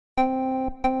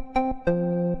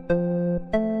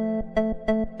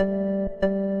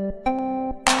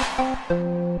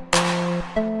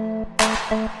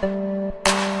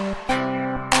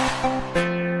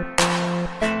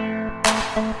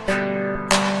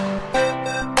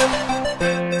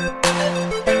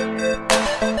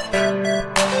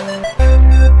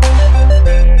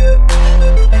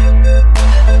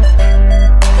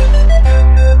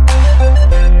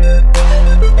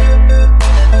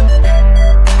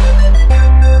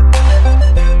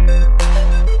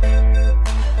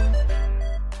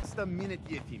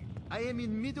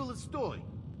the story.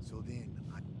 So then,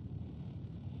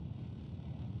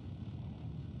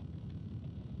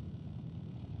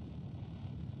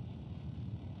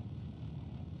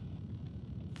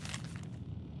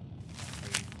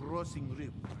 a crossing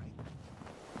river, right?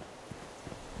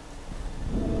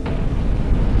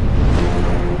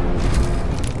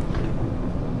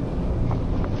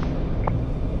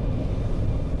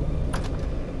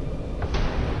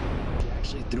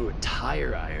 Actually threw a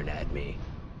tire iron at me.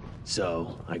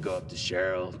 So I go up to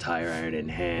Cheryl, tire iron in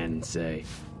hand, and say,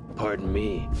 "Pardon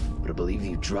me, but I believe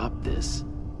you dropped this."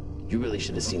 You really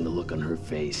should have seen the look on her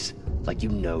face. Like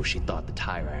she thought the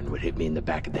tire iron would hit me in the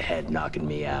back of the head, knocking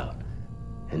me out.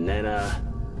 And then, I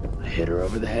hit her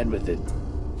over the head with it.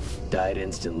 Died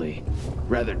instantly.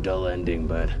 Rather dull ending,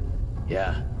 but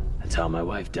yeah, that's how my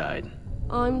wife died.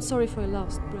 I'm sorry for your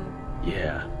loss, bro.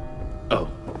 Yeah. Oh,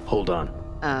 hold on.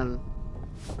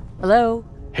 Hello?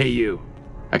 Hey you,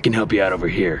 I can help you out over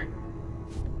here.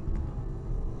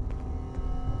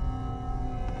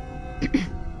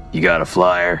 You got a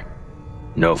flyer?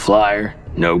 No flyer,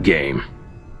 no game.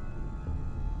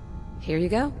 Here you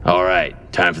go.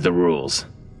 Alright, time for the rules.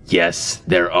 Yes,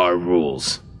 there are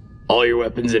rules. All your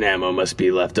weapons and ammo must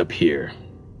be left up here.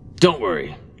 Don't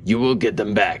worry, you will get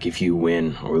them back if you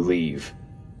win or leave.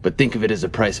 But think of it as a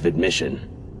price of admission.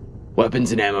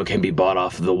 Weapons and ammo can be bought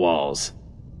off of the walls.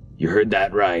 You heard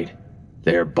that right.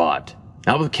 They are bought.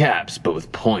 Not with caps, but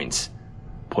with points.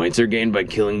 Points are gained by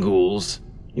killing ghouls.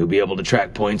 You'll be able to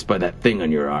track points by that thing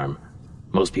on your arm.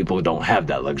 Most people don't have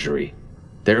that luxury.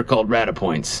 They're called rata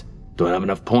points. Don't have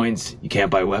enough points, you can't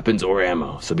buy weapons or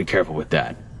ammo, so be careful with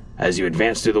that. As you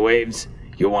advance through the waves,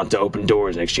 you'll want to open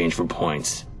doors in exchange for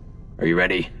points. Are you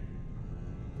ready?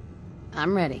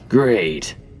 I'm ready.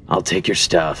 Great. I'll take your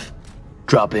stuff.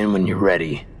 Drop in when you're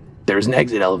ready. There's an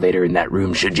exit elevator in that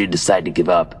room should you decide to give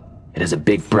up. It has a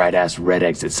big bright-ass red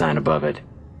exit sign above it.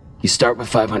 You start with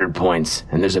 500 points,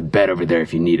 and there's a bed over there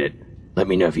if you need it. Let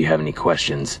me know if you have any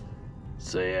questions.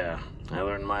 So yeah, I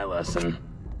learned my lesson.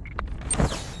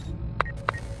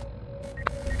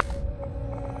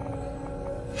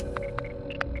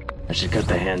 I should cut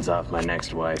the hands off my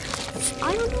next wife.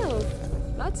 I don't know.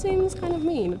 That seems kind of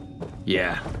mean.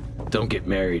 Yeah, don't get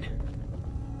married.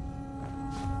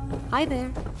 Hi there.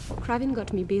 Kravin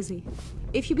got me busy.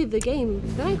 If you beat the game,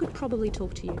 then I could probably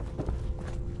talk to you.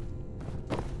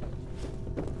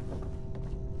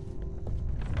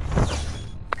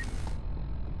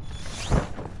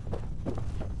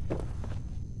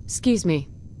 Excuse me.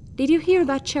 Did you hear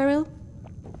about Cheryl?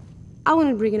 I want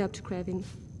to bring it up to Kravin.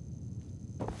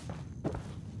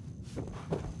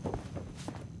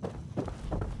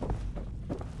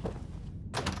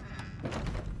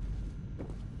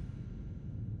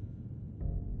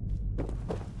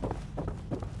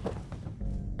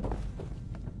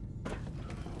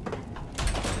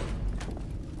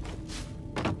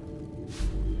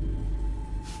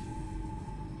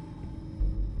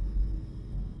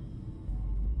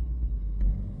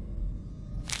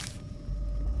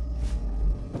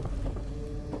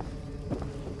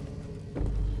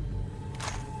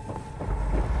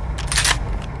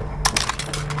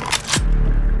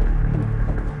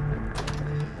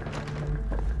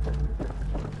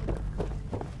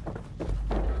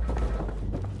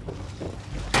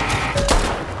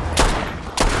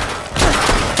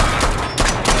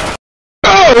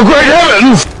 Oh, great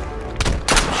heavens!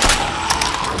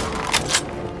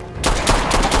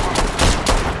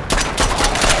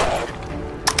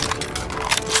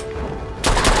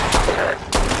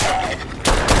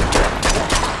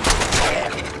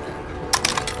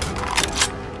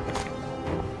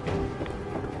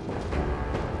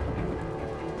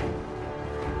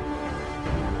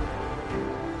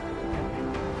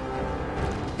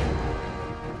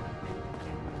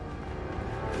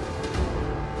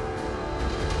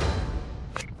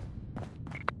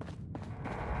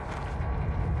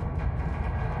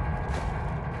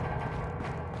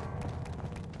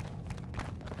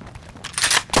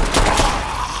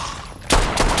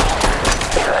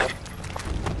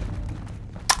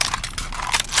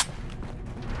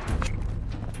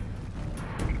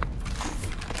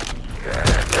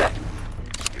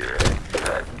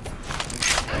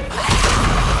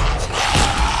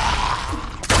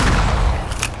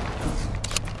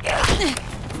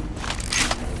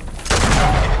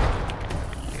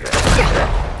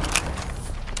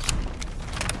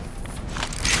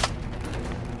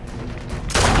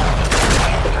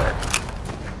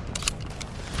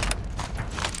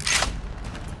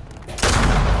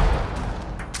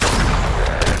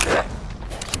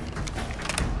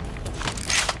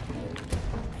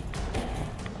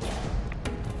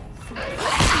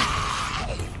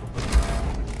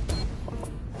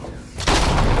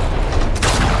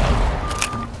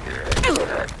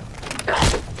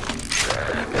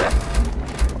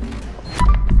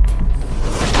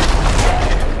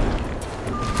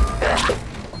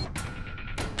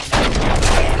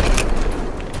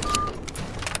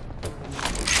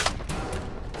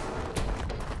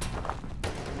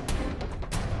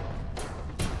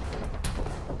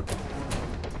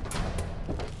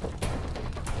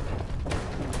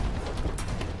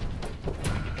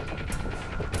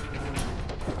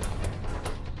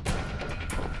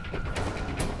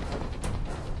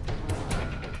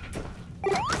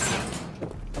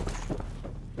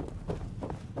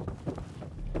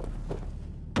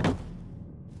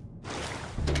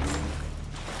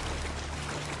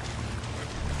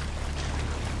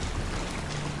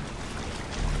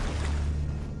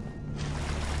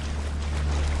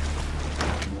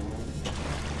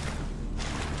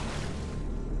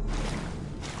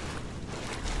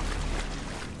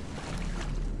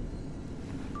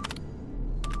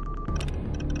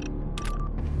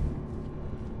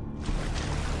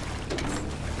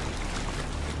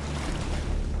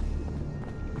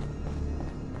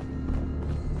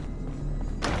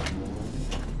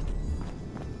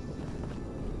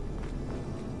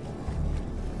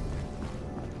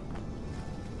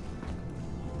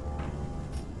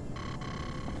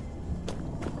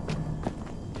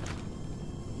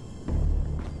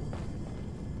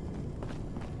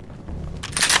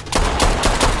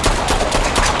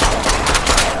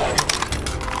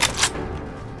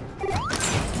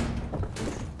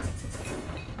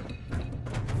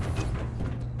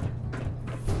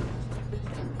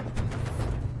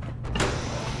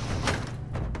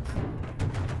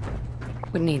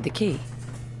 Would need the key.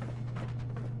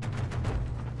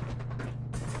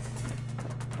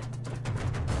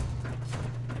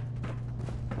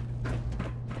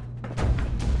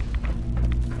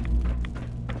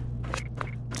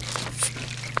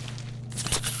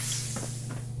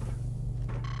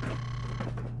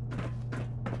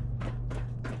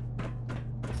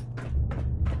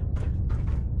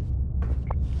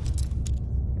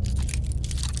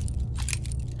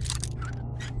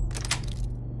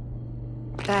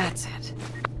 That's it.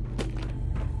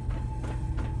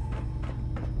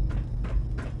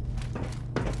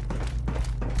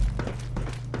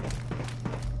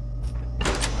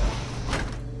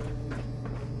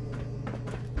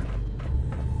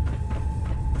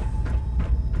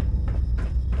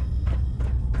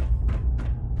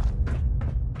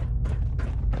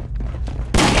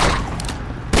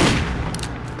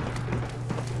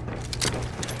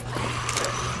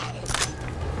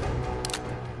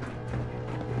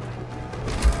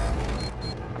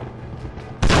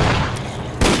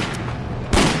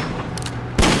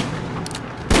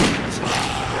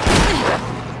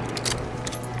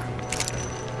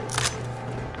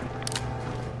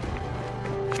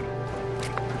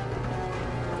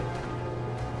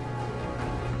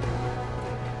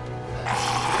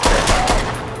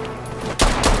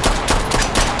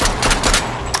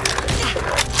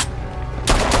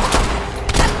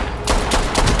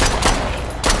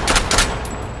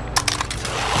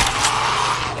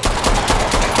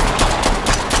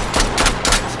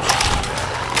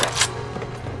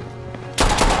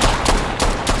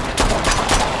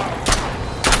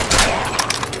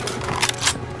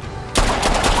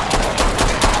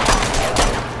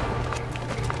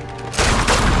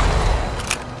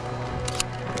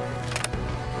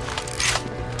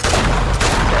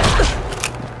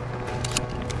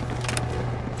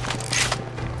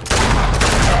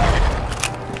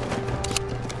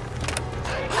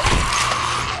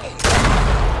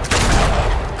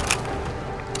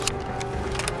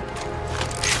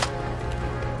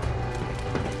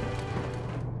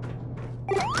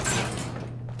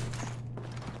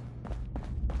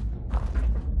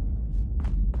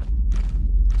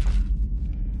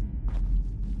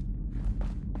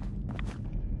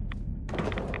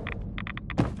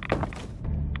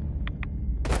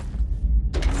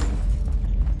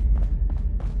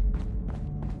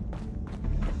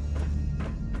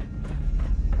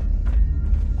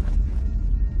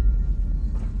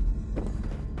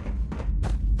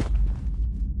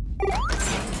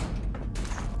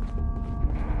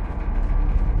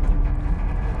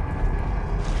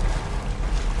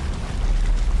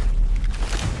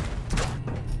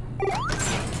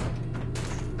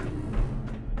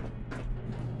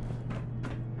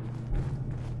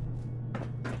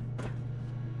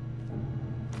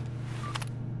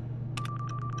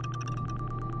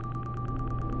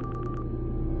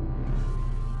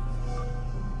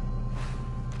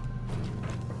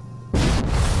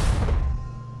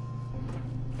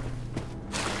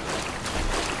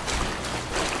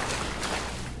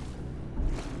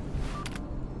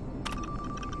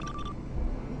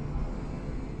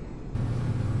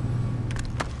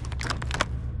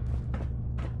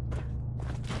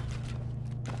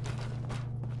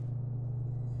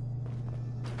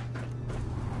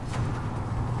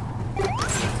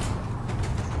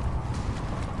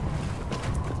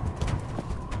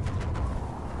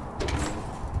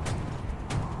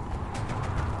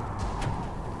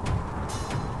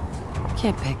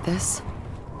 Can't pick this.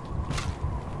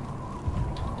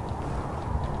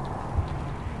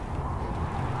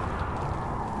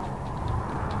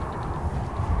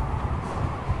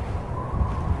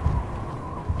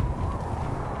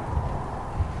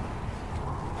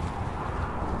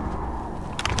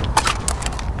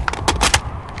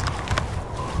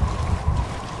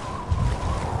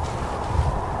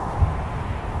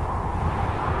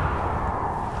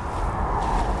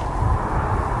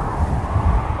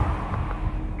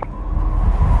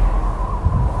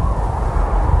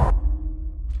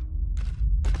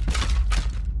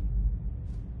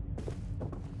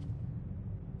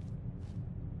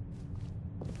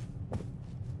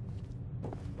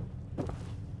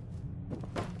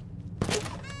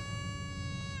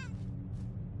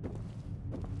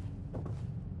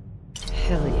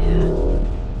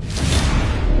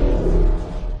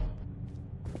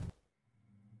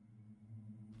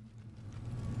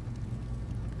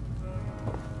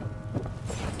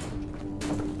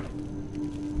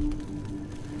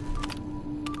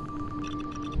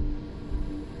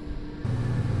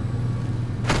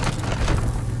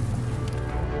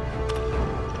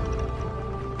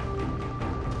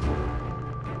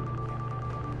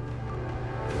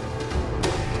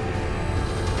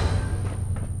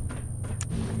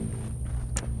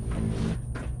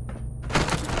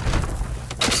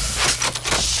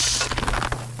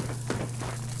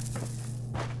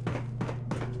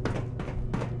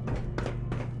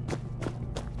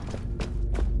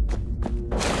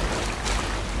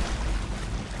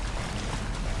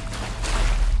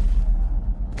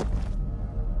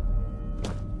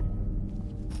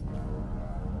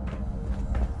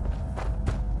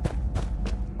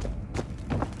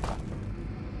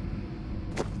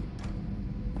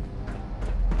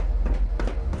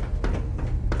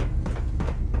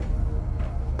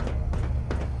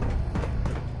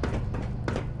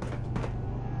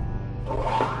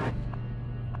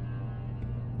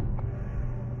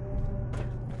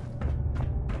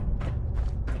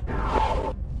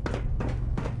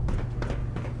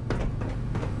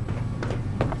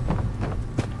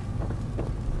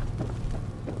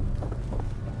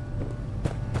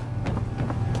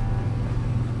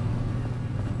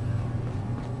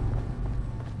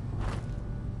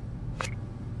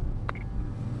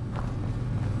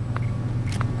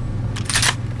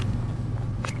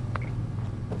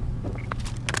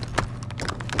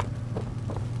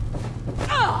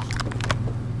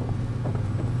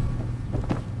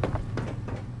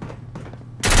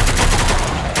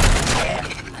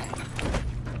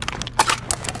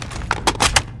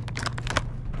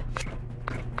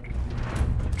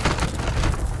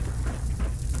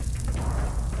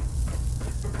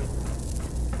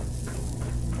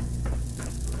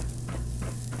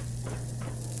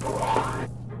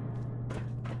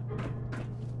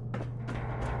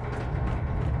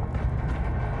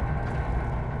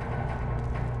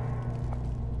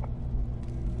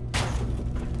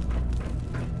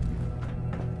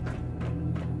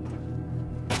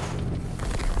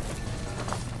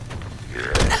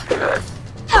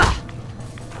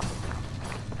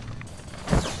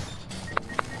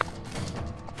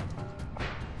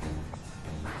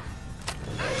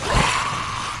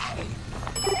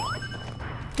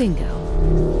 Bingo.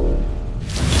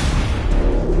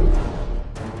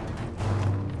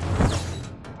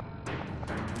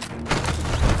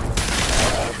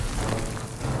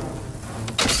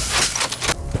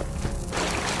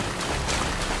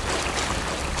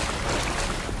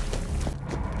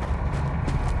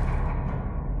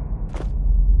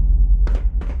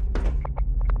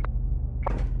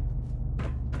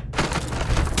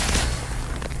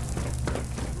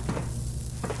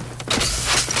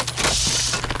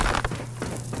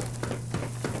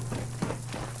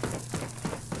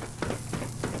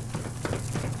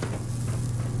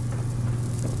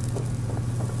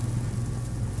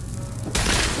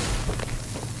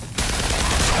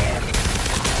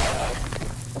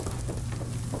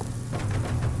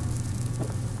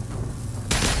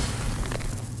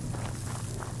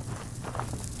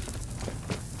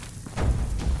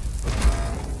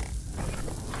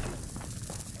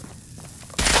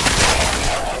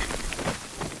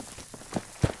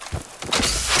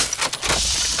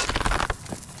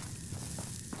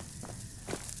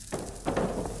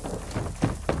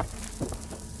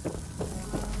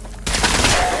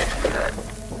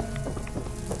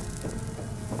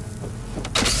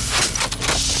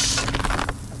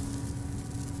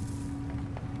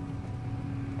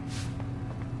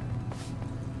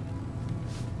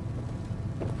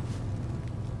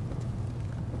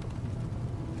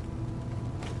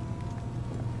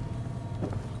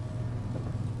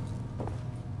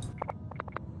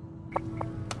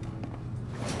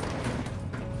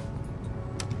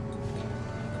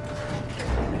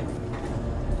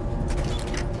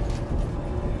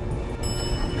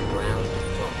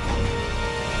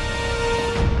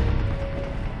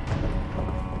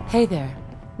 Hey there.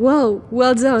 Whoa,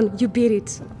 well done, you beat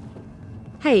it.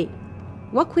 Hey,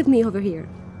 walk with me over here.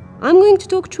 I'm going to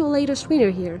talk to a latest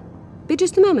winner here. Be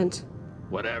just a moment.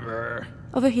 Whatever.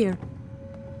 Over here.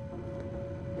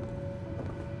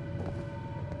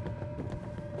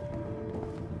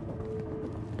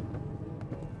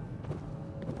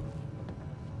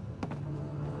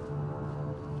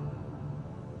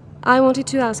 I wanted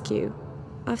to ask you,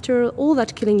 after all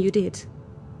that killing you did,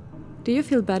 do you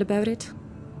feel bad about it?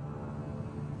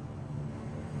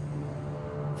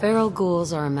 Feral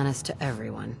ghouls are a menace to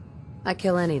everyone. I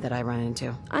kill any that I run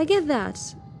into. I get that,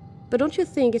 but don't you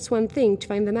think it's one thing to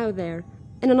find them out there,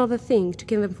 and another thing to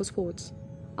kill them for sport?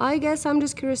 I guess I'm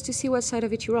just curious to see what side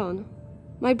of it you're on.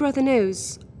 My brother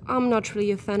knows I'm not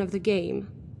really a fan of the game.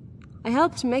 I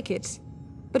helped make it,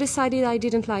 but decided I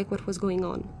didn't like what was going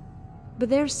on. But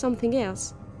there's something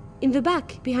else. In the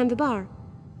back, behind the bar,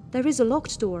 there is a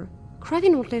locked door.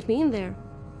 Kraven won't let me in there.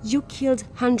 You killed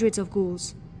hundreds of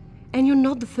ghouls, and you're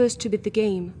not the first to beat the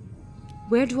game.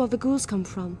 Where do all the ghouls come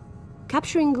from?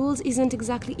 Capturing ghouls isn't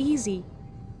exactly easy.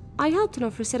 I helped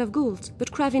enough for a set of ghouls,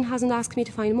 but Kraven hasn't asked me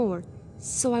to find more,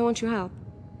 so I want your help.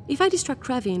 If I distract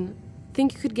Kraven,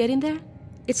 think you could get in there?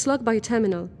 It's locked by a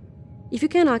terminal. If you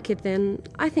can hack it, then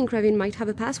I think Kraven might have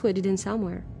a password hidden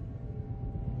somewhere.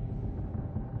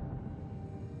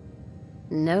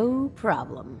 No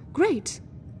problem. Great!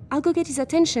 I'll go get his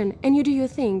attention, and you do your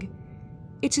thing.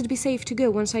 It should be safe to go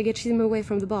once I get him away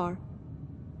from the bar.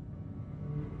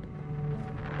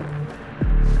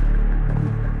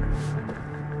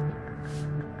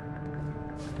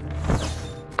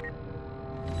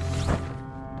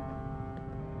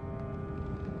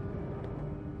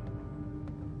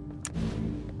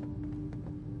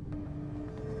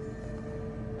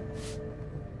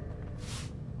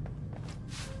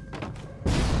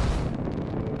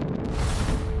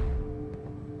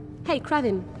 Hey,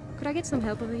 Kraven. Could I get some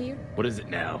help over here? What is it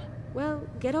now? Well,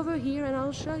 get over here and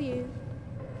I'll show you.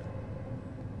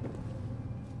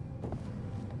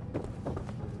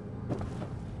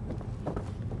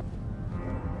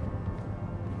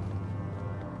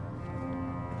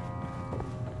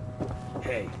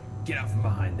 Hey, get out from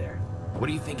behind there. What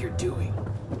do you think you're doing?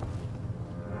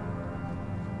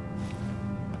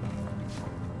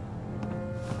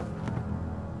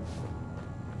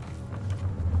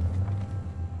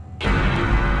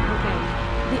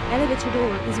 The elevator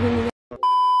door is ringing.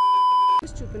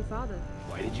 Stupid father.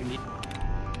 Why did you need...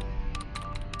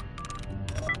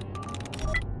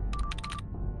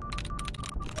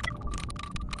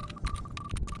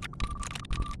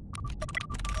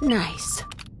 Nice.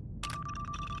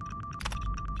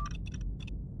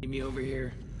 Need me over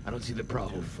here? I don't see the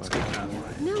problem.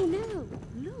 No,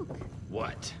 look.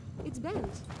 What? It's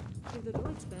bent. If the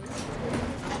door is bent, it's going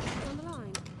to be on the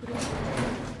line. Put it on the...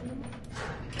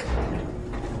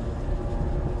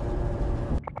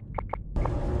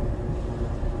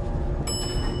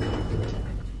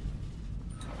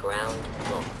 Ground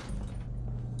floor.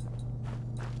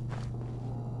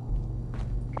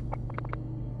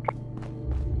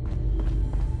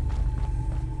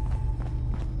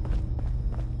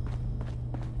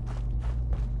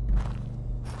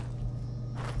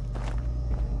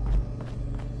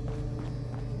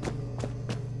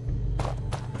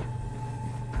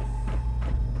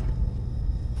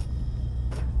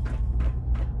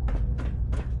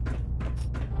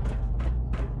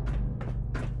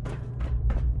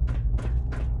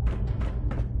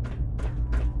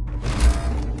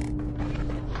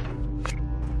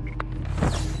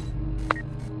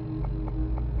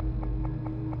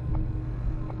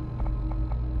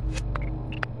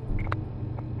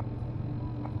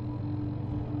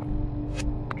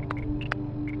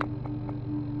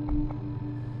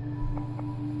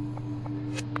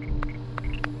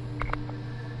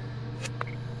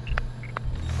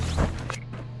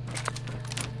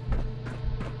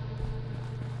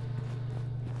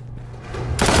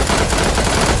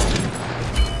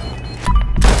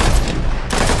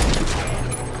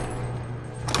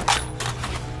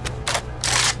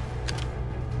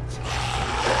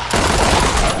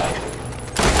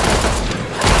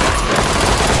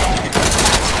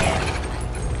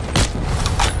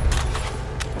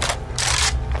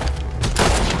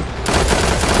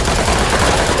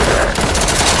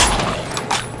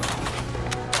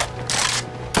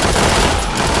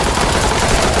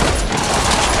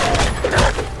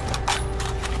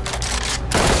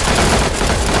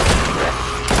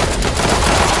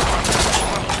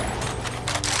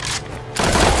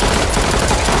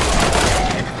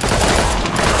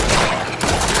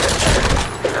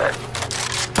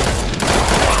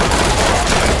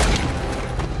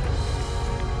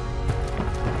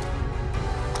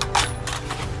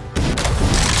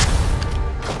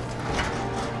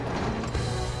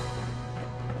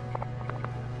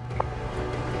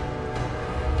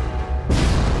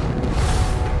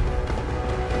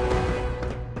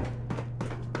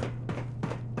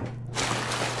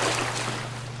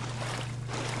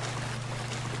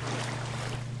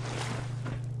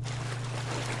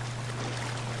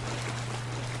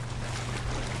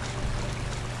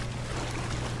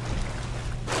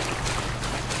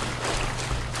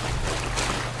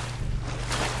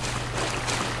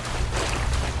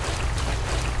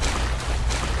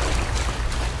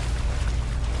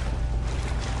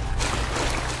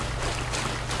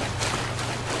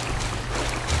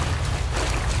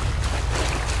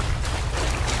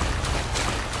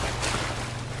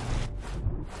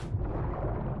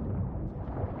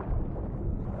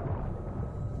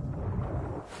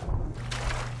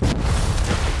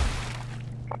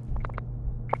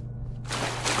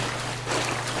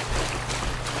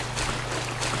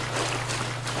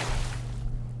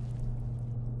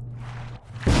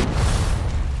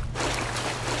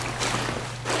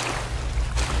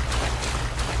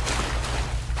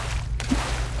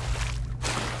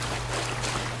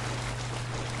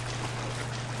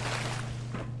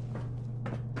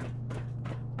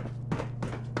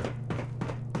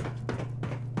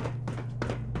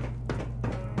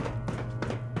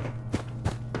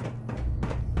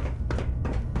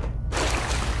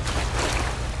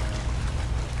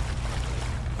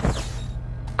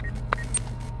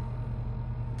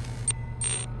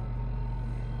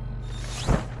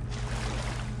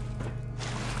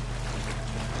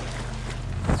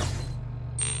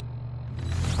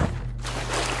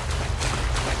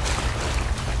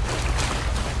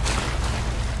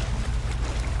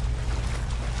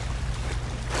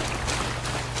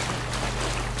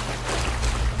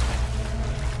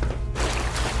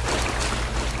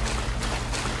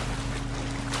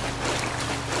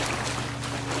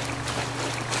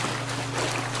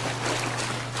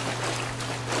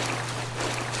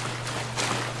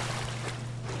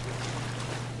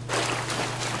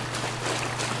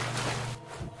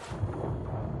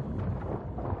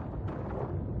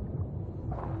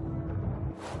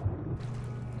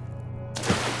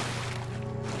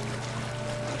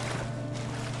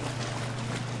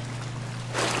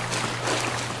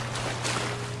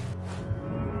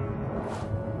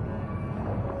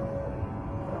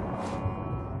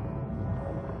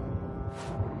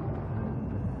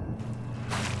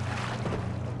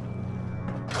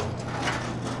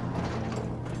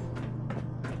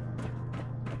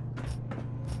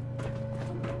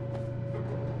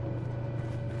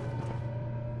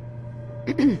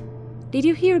 Did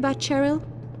you hear about Cheryl?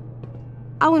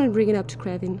 I want to bring it up to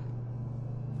Kravin.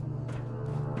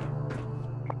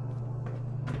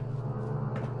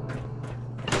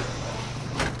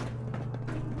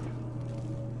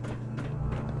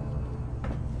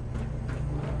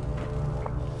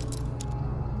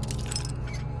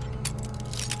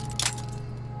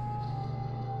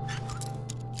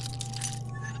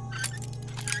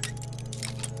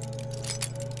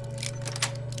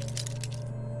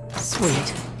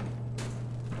 Sweet.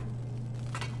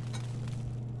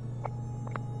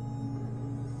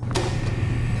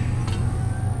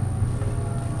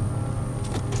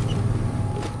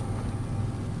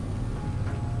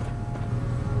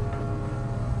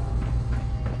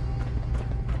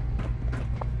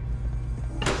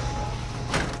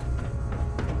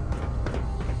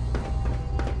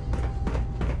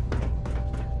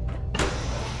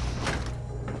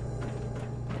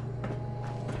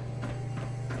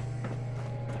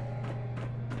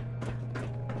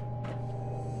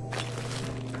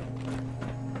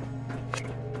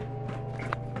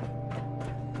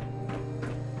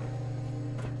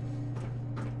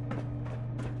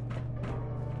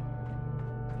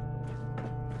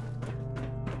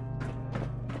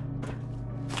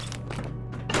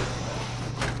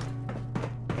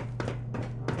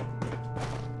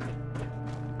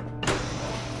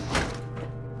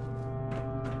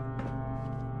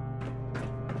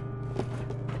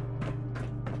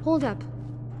 Hold up.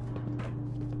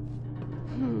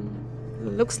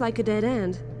 Looks like a dead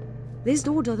end. This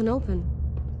door doesn't open.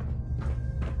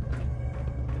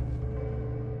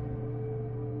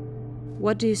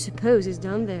 What do you suppose is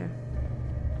down there?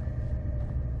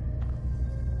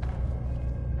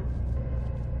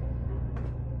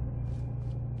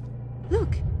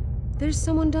 Look! There's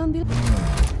someone down below.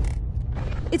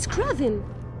 It's Kravin!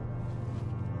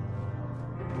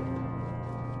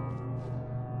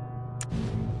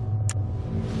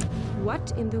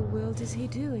 What in the world is he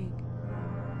doing?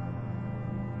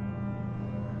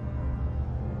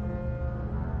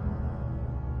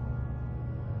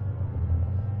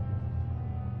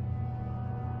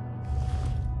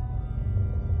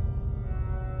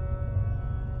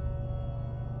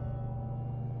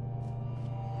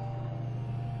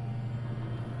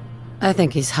 I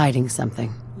think he's hiding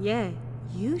something. Yeah,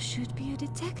 you should be a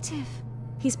detective.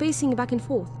 He's pacing back and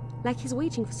forth, like he's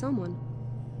waiting for someone.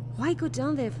 Why go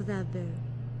down there for that, though?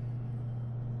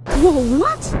 Whoa,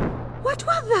 what? What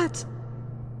was that?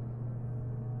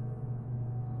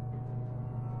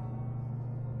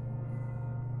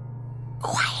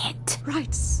 Quiet!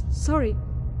 Right, sorry.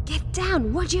 Get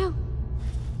down, would you?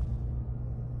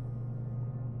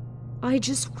 I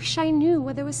just wish I knew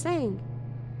what they were saying.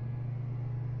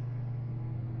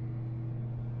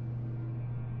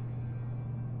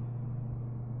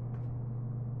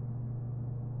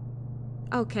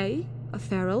 Okay, a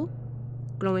feral.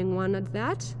 Glowing one at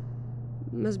that.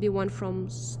 Must be one from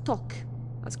stock,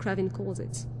 as Kravin calls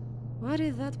it. What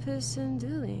is that person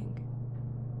doing?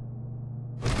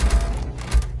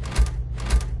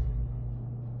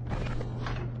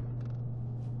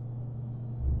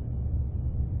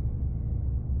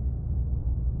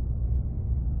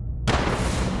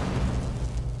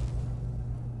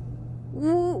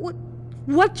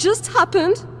 What just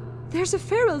happened? There's a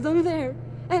feral down there,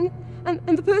 and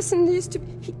the person used to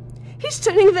be... He's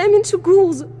turning them into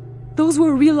ghouls. Those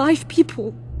were real-life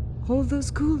people. All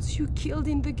those ghouls you killed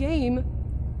in the game.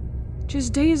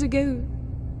 Just days ago.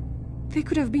 They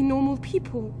could have been normal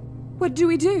people. What do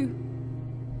we do?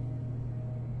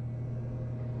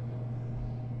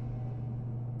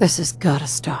 This has gotta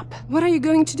stop. What are you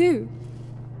going to do?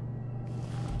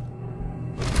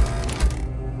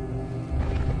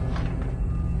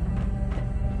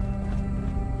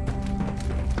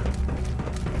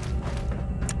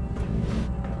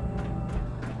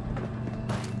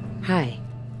 Hi.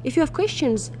 If you have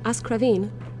questions, ask Kravin.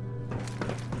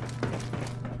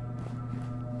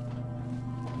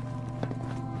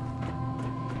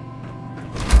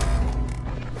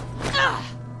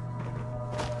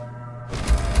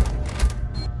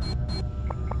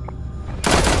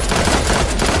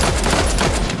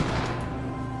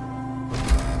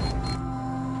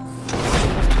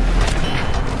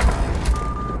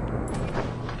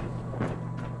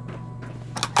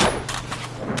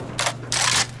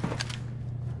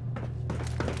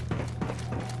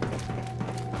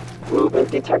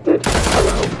 Movement detected.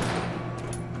 Hello.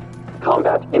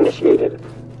 Combat initiated.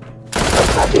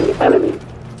 Attacking enemy.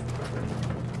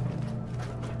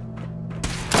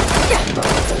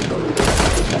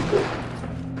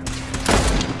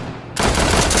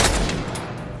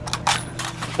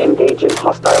 Engaging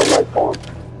hostile life form.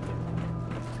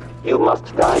 You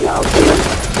must die now, human.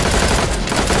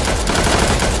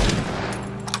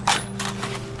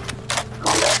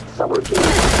 Combat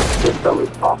subroutine. Systems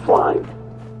offline.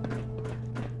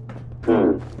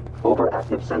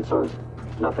 Overactive sensors.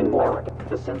 Nothing more.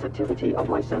 The sensitivity of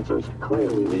my sensors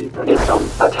clearly leads to some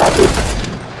attacking.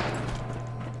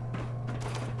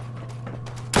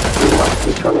 You must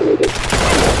be terminated.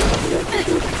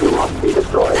 You must be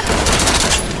destroyed.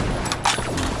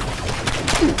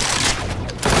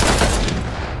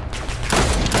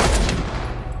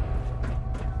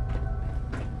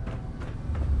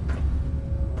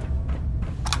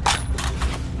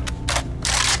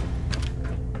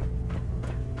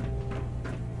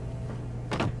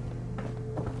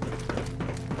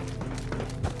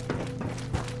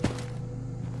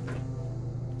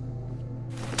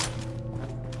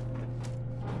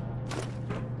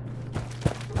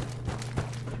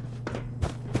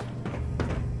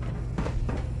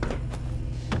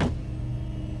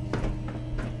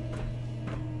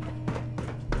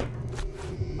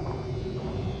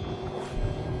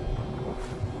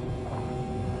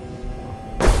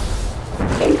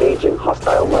 Engaging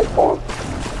hostile life form.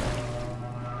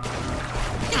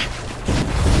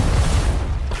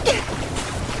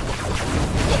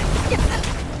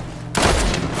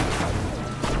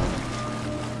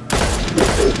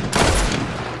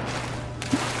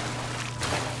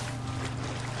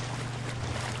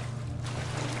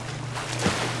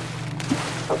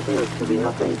 Appears to be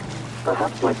nothing.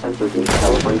 Perhaps my sensors need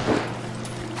calibration.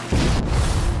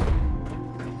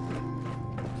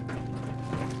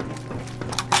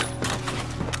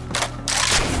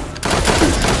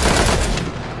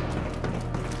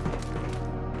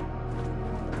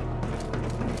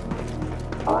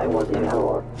 I was in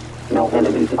error. No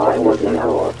enemy detected. I was in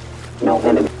error. No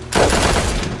enemy.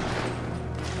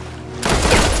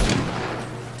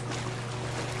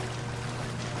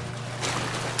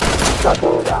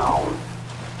 Shutting down.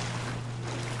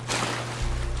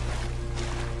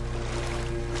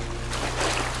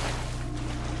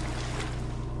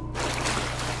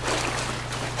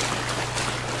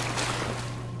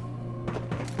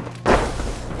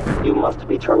 You must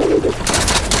be terminated.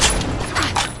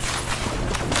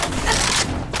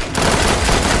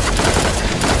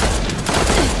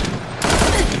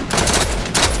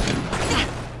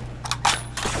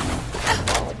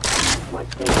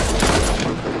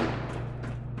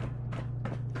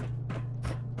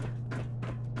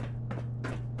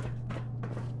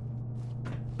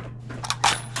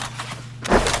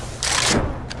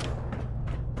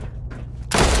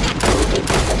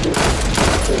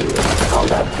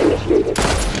 Combat initiated.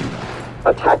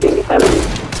 Attacking enemy.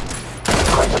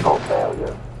 Critical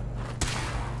failure.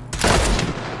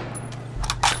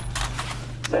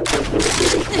 Sensors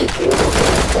indicating concealed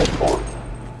organic life form.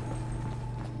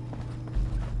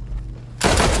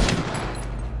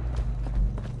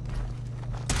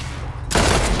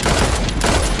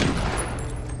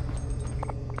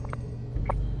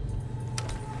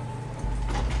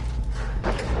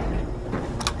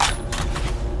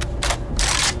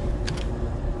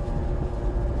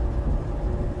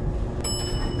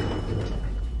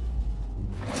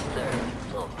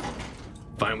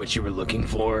 Find what you were looking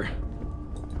for?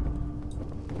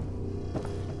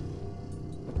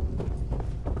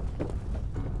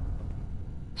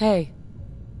 Hey.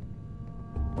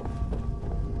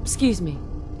 Excuse me.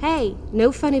 Hey,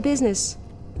 no funny business.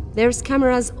 There's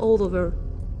cameras all over.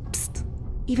 Psst.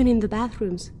 Even in the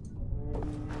bathrooms.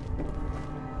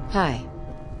 Hi.